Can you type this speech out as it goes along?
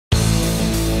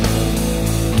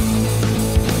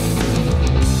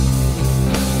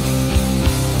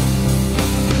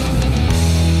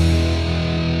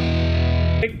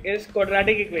is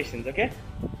quadratic equations. Okay,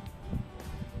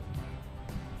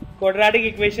 quadratic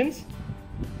equations,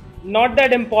 not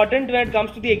that important when it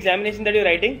comes to the examination that you're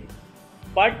writing,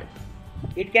 but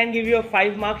it can give you a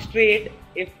 5 marks straight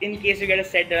if in case you get a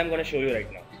set that I'm going to show you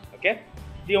right now. Okay,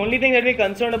 the only thing that we're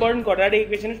concerned about in quadratic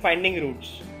equation is finding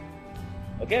roots.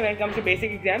 Okay, when it comes to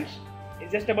basic exams,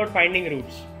 it's just about finding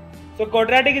roots. So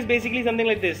quadratic is basically something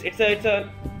like this. It's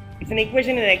an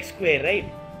equation in x square, right?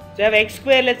 So I have x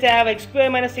square, let's say I have x square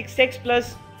minus 6x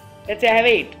plus, let's say I have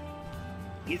 8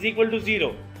 is equal to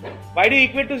 0. Why do you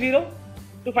equate to 0?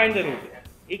 To find the root.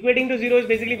 Equating to 0 is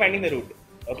basically finding the root.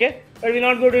 Okay, but we'll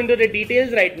not go into the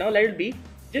details right now. Let it be.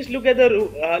 Just look at the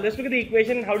root. Let's look at the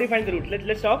equation and how do you find the root.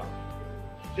 Let's talk.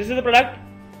 This is the product.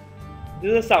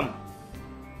 This is the sum.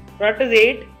 Product is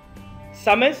 8.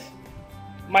 Sum is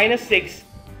minus 6.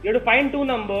 You have to find two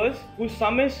numbers whose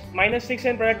sum is minus 6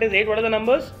 and product is 8. What are the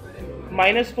numbers?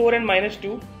 Minus 4 and minus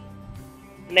 2.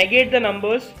 Negate the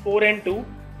numbers 4 and 2.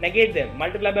 Negate them.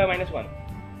 Multiply by minus 1.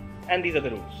 And these are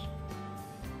the roots.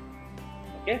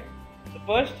 Okay. So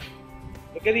first,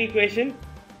 look at the equation.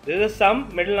 This is a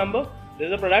sum, middle number. This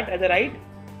is a product at the right.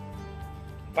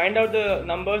 Find out the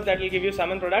numbers that will give you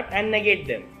sum and product and negate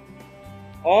them.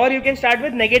 Or you can start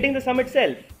with negating the sum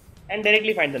itself and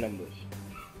directly find the numbers.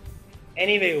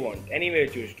 Any way you want, any way you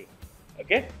choose to.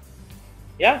 Okay.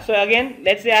 Yeah, so again,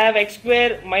 let's say I have x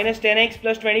square minus 10x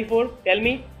plus 24. Tell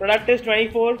me, product is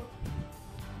 24.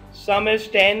 Sum is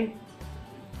 10.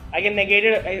 I can negate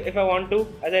it if I want to,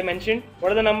 as I mentioned.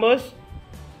 What are the numbers?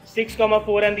 6,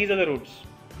 4 and these are the roots.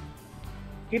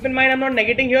 Keep in mind I'm not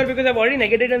negating here because I've already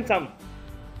negated in sum.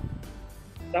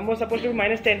 Sum was supposed to be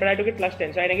minus 10 but I took it plus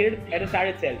 10. So I negated at the start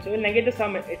itself. So we'll negate the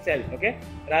sum itself. Okay.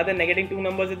 Rather than negating two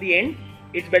numbers at the end,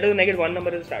 it's better to negate one number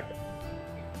at the start.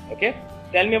 Okay.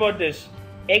 Tell me about this.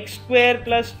 X square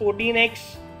plus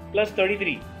 14x plus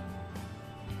 33.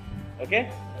 Okay.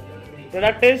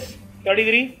 Product is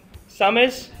 33. Sum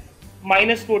is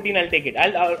minus 14. I'll take it.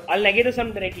 I'll negate the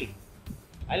sum directly.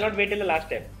 I'll not wait till the last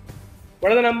step.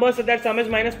 What are the numbers so that sum is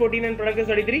minus 14 and product is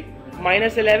 33?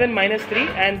 Minus 11, minus 3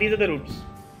 and these are the roots.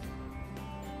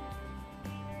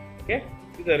 Okay,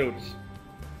 these are the roots.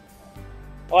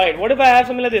 Alright, what if I have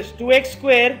something like this? 2x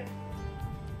square,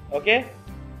 okay,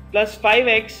 plus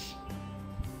 5x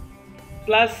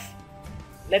plus,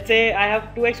 let's say I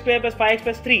have 2x square plus 5x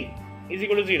plus 3 is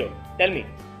equal to 0. Tell me.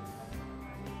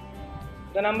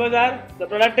 The numbers are, the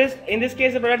product is, in this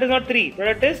case the product is not 3,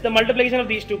 product is the multiplication of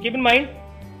these two. Keep in mind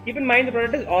the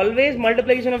product is always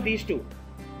multiplication of these two.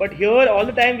 But here all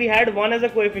the time we had 1 as a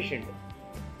coefficient.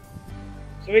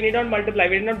 So we need not multiply,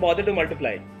 we did not bother to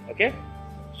multiply. Okay.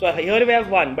 So here we have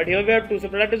 1, but here we have 2. So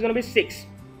product is going to be 6.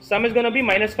 Sum is going to be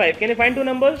minus 5. Can you find two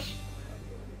numbers?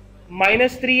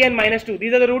 Minus 3 and minus 2.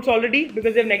 These are the roots already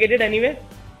because they have negated anyway.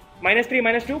 Minus 3,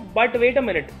 minus 2. But wait a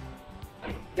minute.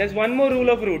 There's one more rule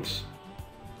of roots.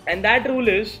 And that rule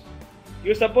is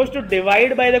you're supposed to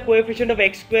divide by the coefficient of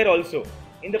x square also.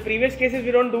 In the previous cases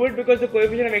we don't do it because the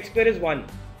coefficient of x square is 1.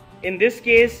 In this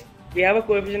case we have a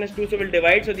coefficient as 2, so we'll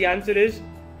divide. So the answer is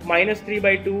minus 3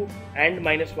 by 2 and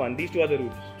minus 1. These two are the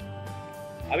roots.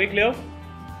 Are we clear?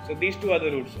 So these two are the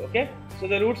roots. Okay. So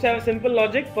the roots have a simple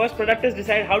logic. First, product is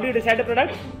decided. How do you decide a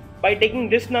product? By taking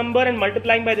this number and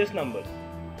multiplying by this number.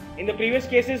 In the previous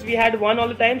cases we had 1 all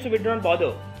the time, so we do not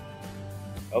bother.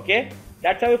 Okay.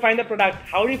 That's how we find the product.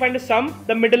 How do you find the sum?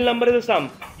 The middle number is the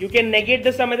sum. You can negate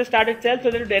the sum at the start itself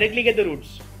so that you directly get the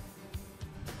roots.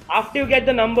 After you get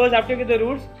the numbers, after you get the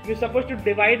roots, you're supposed to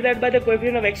divide that by the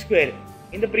coefficient of x square.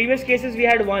 In the previous cases we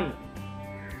had 1.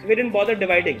 So we didn't bother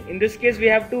dividing. In this case we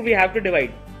have 2, we have to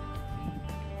divide.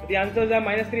 So the answers are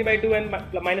minus 3 by 2 and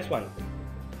minus 1.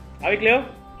 Are we clear?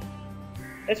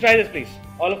 Let's try this please.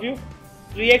 All of you.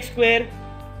 3x square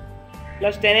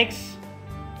plus 10x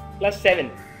plus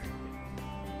 7.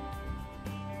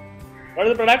 What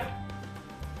is the product?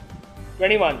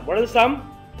 21. What is the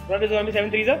sum? Product is going to be 7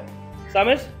 3s. Sum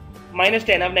is minus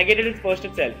 10. I've negated it first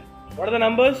itself. What are the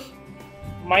numbers?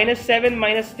 Minus 7,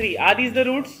 minus 3. Are these the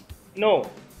roots? No.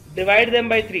 Divide them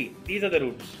by 3. These are the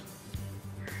roots.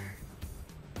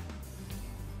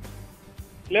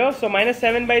 Clear? So minus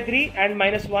 7 by 3 and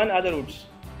minus 1 are the roots.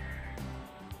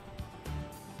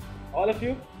 All of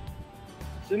you?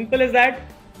 Simple as that?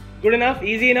 Good enough?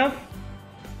 Easy enough?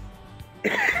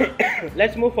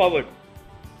 Let's move forward.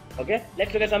 Okay,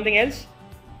 let's look at something else.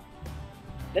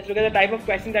 Let's look at the type of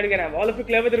questions that you can have. All of you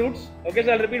clear with the roots? Okay,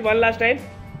 so I'll repeat one last time.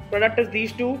 Product is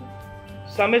these two.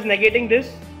 Sum is negating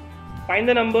this. Find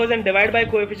the numbers and divide by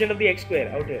coefficient of the x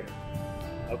square out here.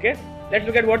 Okay, let's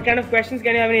look at what kind of questions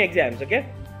can you have in exams. Okay,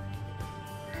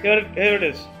 here it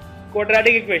is.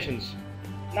 Quadratic equations.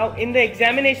 Now in the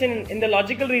examination, in the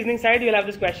logical reasoning side, you'll have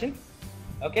this question,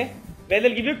 okay, where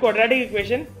they'll give you quadratic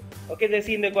equation. Okay, they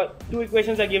see in the two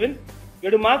equations are given. You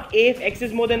have to mark A if x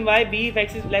is more than y, B if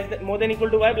x is more than equal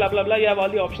to y, blah blah blah. You have all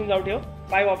the options out here,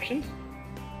 5 options,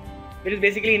 which is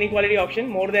basically inequality option: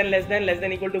 more than, less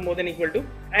than equal to, more than equal to,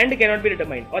 and cannot be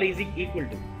determined, or is equal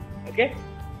to. Okay,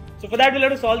 so for that we'll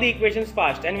have to solve the equations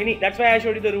fast, and that's why I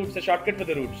showed you the roots, the shortcut for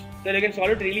the roots, so you can solve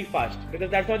it really fast,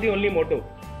 because that's not the only motto.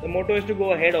 The motto is to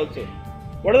go ahead also.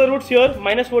 What are the roots here?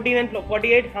 Minus 14 and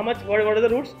 48. How much? What are the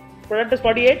roots? Product is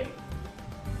 48.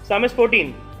 Sum is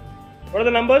 14. What are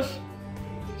the numbers?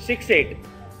 6, 8.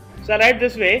 So I write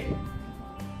this way.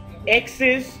 X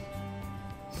is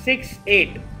 6,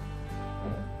 8.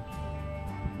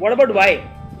 What about y?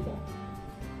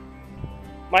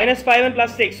 Minus 5 and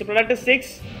plus 6. So product is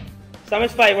 6. Sum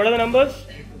is 5. What are the numbers?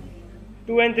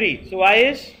 2 and 3. So y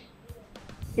is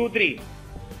 2, 3.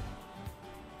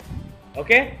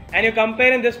 Okay, and you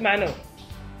compare in this manner.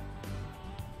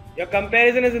 Your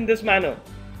comparison is in this manner.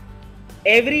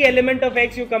 Every element of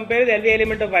x you compare with every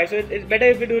element of y. So it's better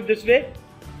if you do it this way.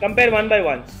 Compare one by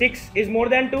one. 6 is more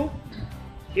than 2,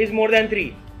 is more than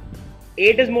 3.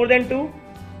 8 is more than 2,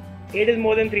 8 is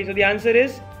more than 3. So the answer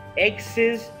is x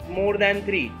is more than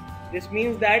 3. This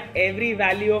means that every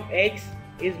value of x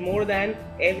is more than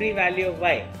every value of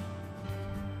y.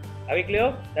 Are we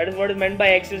clear? That is what is meant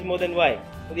by x is more than y.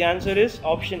 So the answer is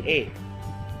option A.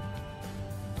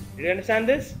 Did you understand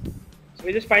this? So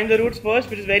we just find the roots first,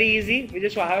 which is very easy. We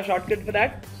just have a shortcut for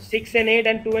that. 6 and 8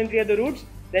 and 2 and 3 are the roots.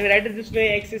 Then we write it this way: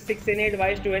 x is 6 and 8, y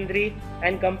is 2 and 3,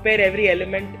 and compare every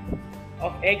element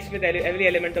of x with every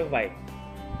element of y.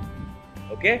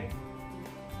 Okay?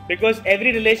 Because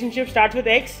every relationship starts with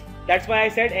x, that's why I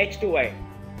said x to y.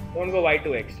 Don't go y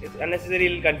to x. It's unnecessary,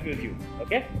 it will confuse you.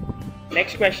 Okay?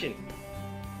 Next question.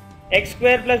 X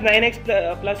square plus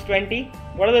 9x plus 20.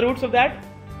 What are the roots of that?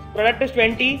 Product is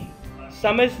 20.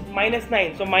 Sum is minus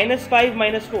 9. So minus 5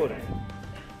 minus 4.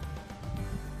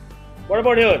 What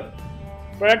about here?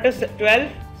 Product is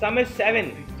 12. Sum is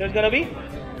 7. So it's going to be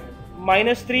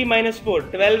minus 3 minus 4.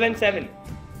 12 and 7.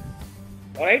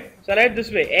 Alright. So write this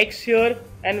way. X here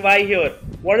and y here.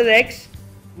 What is x?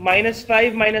 Minus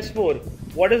 5 minus 4.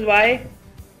 What is y?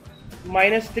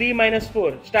 Minus 3 minus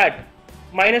 4. Start.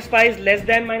 Minus 5 is less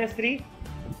than minus 3?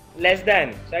 Less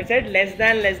than. So I said less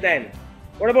than, less than.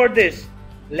 What about this?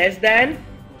 Less than,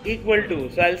 equal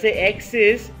to. So I'll say x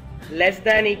is less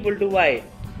than equal to y,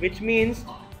 which means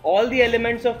all the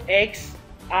elements of x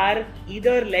are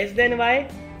either less than y,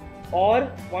 or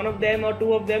one of them or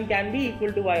two of them can be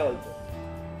equal to y also.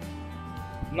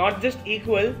 Not just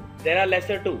equal, there are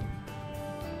lesser too.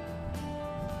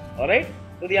 Alright?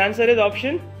 So the answer is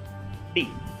option D.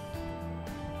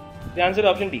 The answer is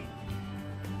option D.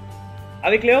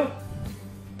 Are we clear?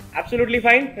 Absolutely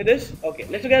fine with this? Okay,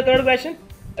 let's look at the third question.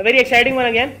 A very exciting one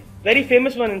again. Very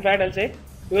famous one, in fact, I'll say.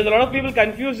 Because a lot of people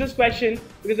confuse this question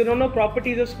because they don't know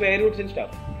properties of square roots and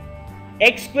stuff.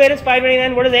 X square is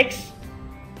 529. What is x?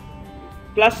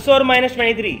 Plus or minus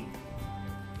 23?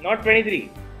 Not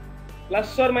 23.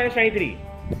 Plus or minus 23.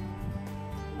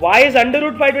 Y is under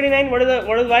root 529.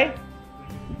 What is y?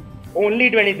 Only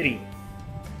 23.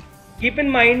 Keep in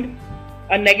mind,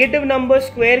 a negative number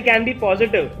square can be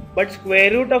positive, but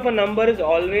square root of a number is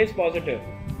always positive.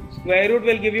 Square root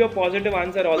will give you a positive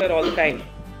answer all the time.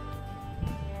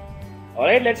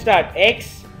 Alright, let's start.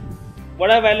 X, what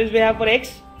are the values we have for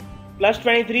x? Plus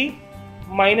 23,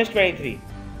 minus 23.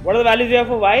 What are the values we have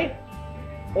for y?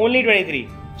 Only 23.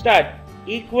 Start.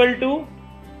 Equal to,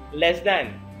 less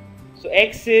than. So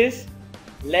x is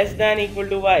less than equal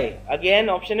to y. Again,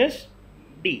 option is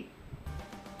D.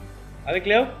 Are we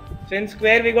clear? So in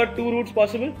square we got two roots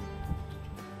possible.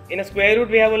 In a square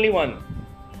root we have only one.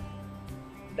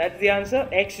 That's the answer.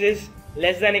 X is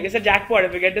less than. It's a jackpot.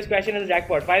 If you get this question, it's a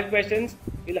jackpot. 5 questions.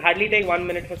 You'll hardly take 1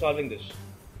 minute for solving this.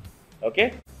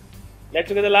 Okay. Let's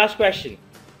look at the last question.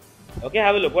 Okay,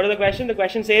 have a look. What is the question? The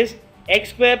question says x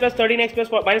square plus 13x plus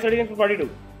minus 13x plus 42.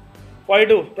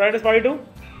 42. Product is 42.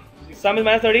 Sum is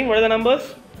minus 13. What are the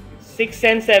numbers? 6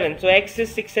 and 7. So x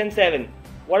is 6 and 7.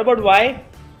 What about y?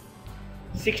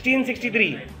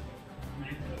 1663.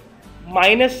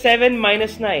 Minus 7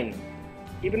 minus 9.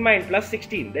 Keep in mind plus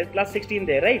 16. There's plus 16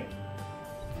 there, right?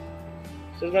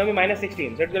 So it's going to be minus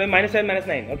 16. So it's going to be minus 7 minus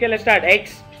 9. Okay, let's start.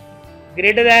 X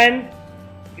greater than,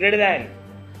 greater than,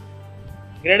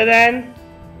 greater than,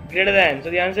 greater than. So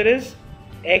the answer is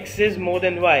x is more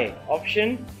than y.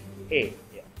 Option A.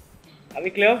 Yeah. Are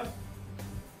we clear?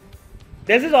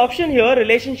 There's this option here,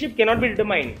 relationship cannot be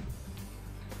determined.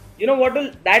 You know what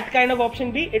will that kind of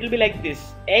option be? It will be like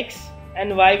this. X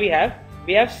and y we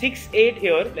have 6, 8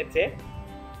 here, let's say.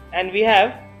 and we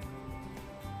have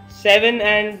 7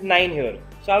 and 9 here.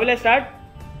 So how will I start?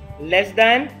 Less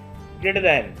than, greater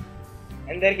than,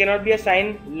 and there cannot be a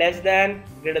sign less than,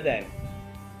 greater than.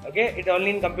 Okay, it's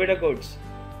only in computer codes.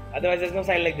 Otherwise, there's no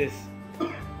sign like this.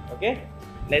 Okay,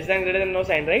 less than, greater than, no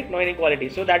sign, right? No inequality.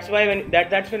 So that's why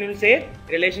that's when you'll say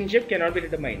relationship cannot be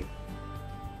determined.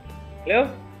 Clear?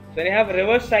 So when you have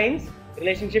reverse signs,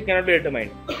 relationship cannot be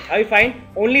determined. How you find?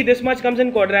 Only this much comes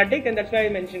in quadratic, and that's why I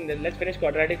mentioned that. Let's finish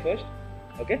quadratic first.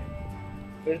 Okay.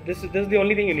 This is the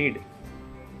only thing you need.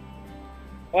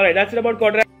 Alright, that's it about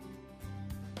quadratic.